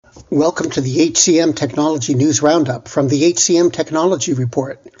Welcome to the HCM Technology News Roundup from the HCM Technology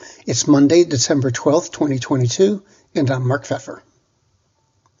Report. It's Monday, December 12th, 2022, and I'm Mark Pfeffer.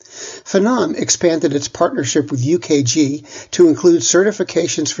 Phenom expanded its partnership with UKG to include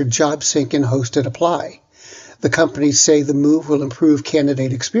certifications for JobSync and Hosted Apply. The companies say the move will improve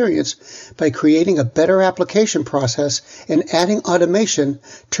candidate experience by creating a better application process and adding automation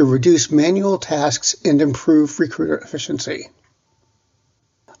to reduce manual tasks and improve recruiter efficiency.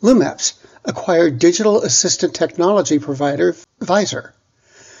 LumApps acquired digital assistant technology provider Visor.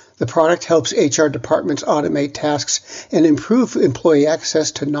 The product helps HR departments automate tasks and improve employee access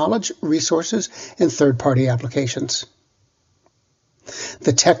to knowledge, resources, and third-party applications.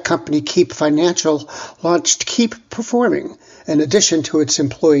 The tech company Keep Financial launched Keep Performing, in addition to its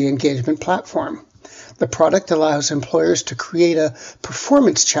employee engagement platform. The product allows employers to create a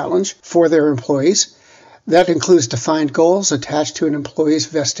performance challenge for their employees. That includes defined goals attached to an employee's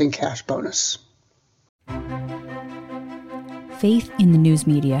vesting cash bonus. Faith in the news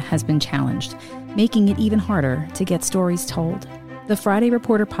media has been challenged, making it even harder to get stories told. The Friday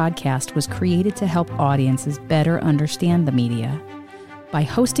Reporter podcast was created to help audiences better understand the media by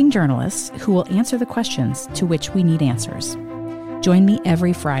hosting journalists who will answer the questions to which we need answers. Join me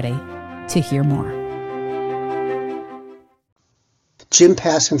every Friday to hear more.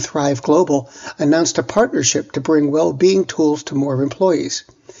 Gympass and Thrive Global announced a partnership to bring well-being tools to more employees.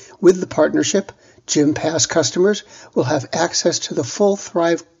 With the partnership, Gympass customers will have access to the full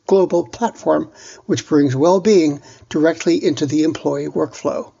Thrive Global platform, which brings well-being directly into the employee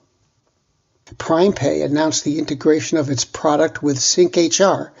workflow. PrimePay announced the integration of its product with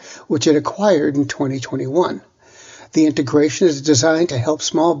SyncHR, which it acquired in 2021. The integration is designed to help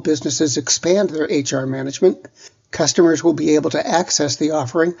small businesses expand their HR management. Customers will be able to access the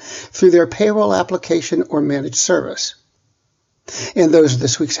offering through their payroll application or managed service. And those are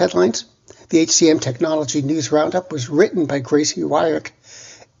this week's headlines. The HCM Technology News Roundup was written by Gracie Wyrick.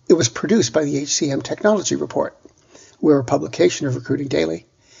 It was produced by the HCM Technology Report. We're a publication of Recruiting Daily.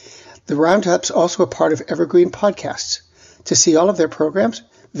 The Roundup's also a part of Evergreen Podcasts. To see all of their programs,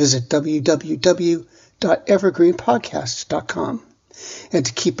 visit www.evergreenpodcasts.com. And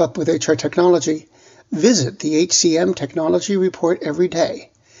to keep up with HR technology, visit the HCM Technology Report every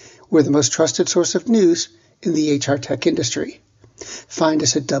day. We're the most trusted source of news in the HR tech industry. Find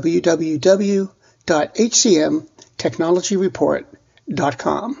us at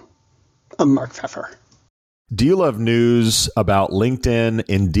www.hcmtechnologyreport.com. I'm Mark Pfeffer. Do you love news about LinkedIn,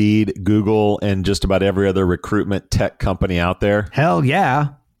 Indeed, Google, and just about every other recruitment tech company out there? Hell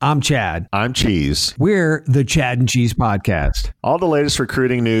yeah. I'm Chad. I'm Cheese. We're the Chad and Cheese Podcast. All the latest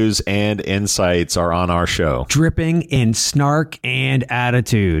recruiting news and insights are on our show. Dripping in snark and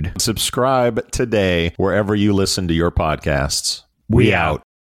attitude. Subscribe today wherever you listen to your podcasts. We out.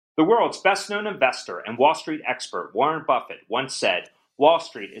 The world's best-known investor and Wall Street expert Warren Buffett once said, "Wall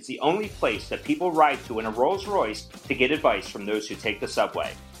Street is the only place that people ride to in a Rolls-Royce to get advice from those who take the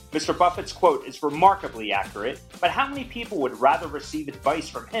subway." Mr. Buffett's quote is remarkably accurate, but how many people would rather receive advice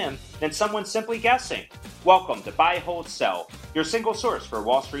from him than someone simply guessing? Welcome to Buy, Hold, Sell, your single source for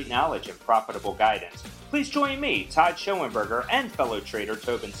Wall Street knowledge and profitable guidance. Please join me, Todd Schoenberger, and fellow trader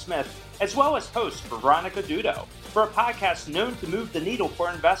Tobin Smith, as well as host Veronica Dudo, for a podcast known to move the needle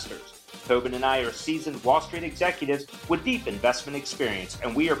for investors. Tobin and I are seasoned Wall Street executives with deep investment experience,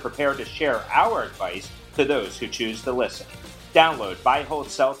 and we are prepared to share our advice to those who choose to listen. Download Buy, Hold,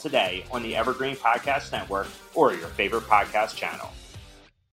 Sell today on the Evergreen Podcast Network or your favorite podcast channel.